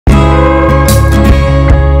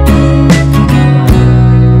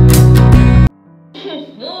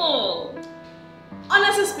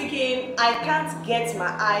can't get my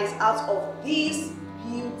eyes out of these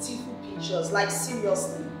beautiful pictures. Like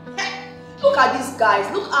seriously. Look at these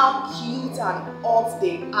guys. Look how cute and hot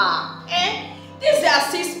they are. These are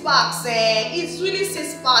six packs. It's really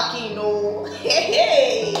six pack, you know.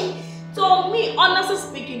 Hey. So me, honestly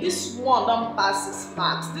speaking, this one don't pass 6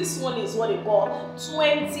 packs. This one is what they call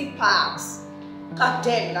 20 packs. Look at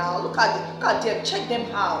them now. Look at them. Check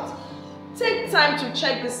them out. Take time to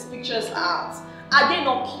check these pictures out. Are they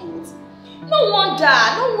not cute? No wonder.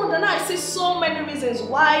 Now I see so many reasons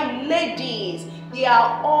why ladies, they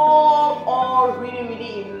are all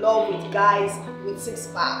really in love with guys with 6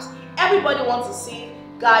 packs. Everybody wants to see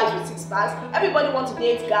guys with 6 packs. Everybody wants to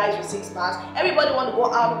date guys with 6 packs. Everybody wants to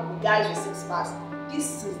go out with guys with 6 packs.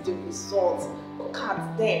 This is the result. Look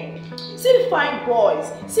at them. See fine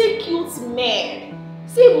boys. See cute men.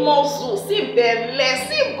 See muscle. See belly.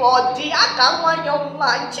 See body. I can want your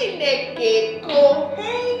man. Chineke go.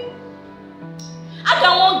 Hey. How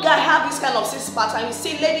can one guy have this kind of 6 packs and you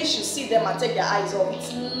say ladies should see them and take their eyes off?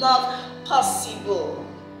 It's not possible.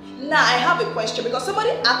 Now I have a question because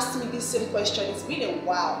somebody asked me this same question. It's been a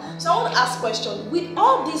while, so I want to ask a question. With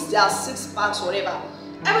all these their 6 packs, whatever,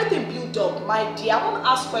 everything built up, my dear, I want to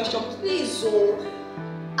ask a question, please.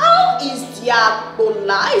 How is their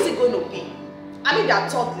bola? How is it going to be? I mean their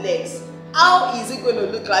third legs. How is it going to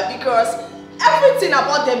look like? Because everything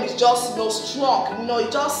about them is just strong,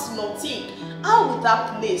 it's just thick. How would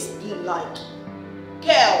that place be like?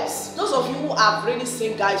 Girls, those of you who have really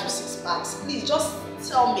seen guys with 6 packs, please just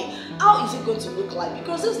tell me, how is it going to look like?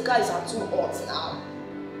 Because these guys are too hot now.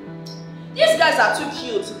 These guys are too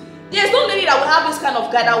cute. There's no lady that will have this kind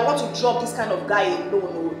of guy that will want to drop this kind of guy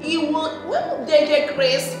alone. He will, they get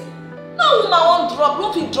grace. No woman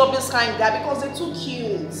won't drop this kind of guy because they're too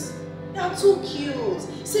cute. They are too cute.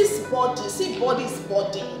 See body, see body's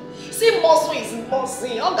body. See muscle is muscle.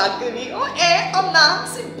 See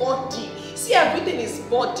body. See everything is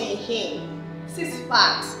body him. 6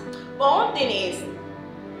 packs. But one thing is,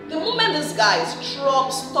 the moment these guys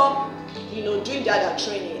stop, doing their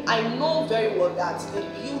training, I know very well that the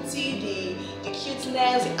beauty, the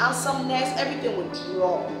cuteness, the handsomeness, everything will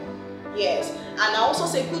drop. Yes, and I also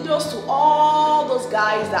say kudos to all those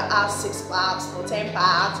guys that have 6 packs or 10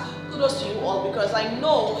 packs. Kudos to you all, because I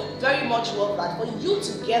know very much well that for you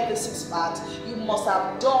to get the 6 packs, you must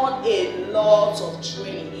have done a lot of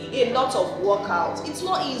training, a lot of workout. It's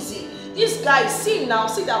not easy. These guys, see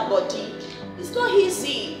that body. It's not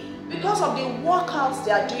easy. Because of the workouts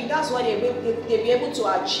they are doing, that's why they'll be able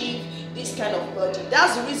to achieve this kind of body.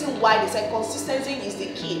 That's the reason why they say consistency is the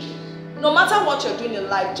key. No matter what you're doing in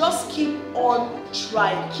life, just keep on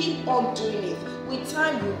trying, keep on doing it. With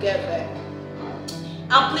time, you'll get there.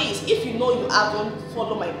 And please, if you know you haven't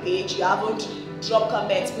followed my page, you haven't dropped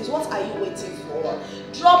comments, please, what are you waiting for?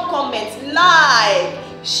 Drop comments, like,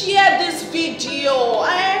 share this video,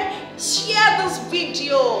 share this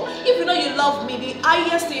video. If you know you love me, the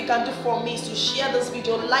highest thing you can do for me is to share this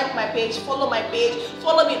video, like my page, follow my page,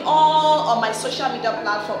 follow me all on my social media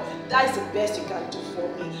platform. That is the best you can do for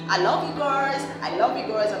me. I love you girls, and I'll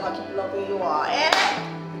keep loving you all.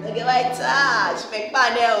 Look at my touch, make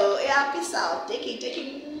panel. Yeah, peace out. Take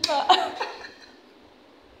it.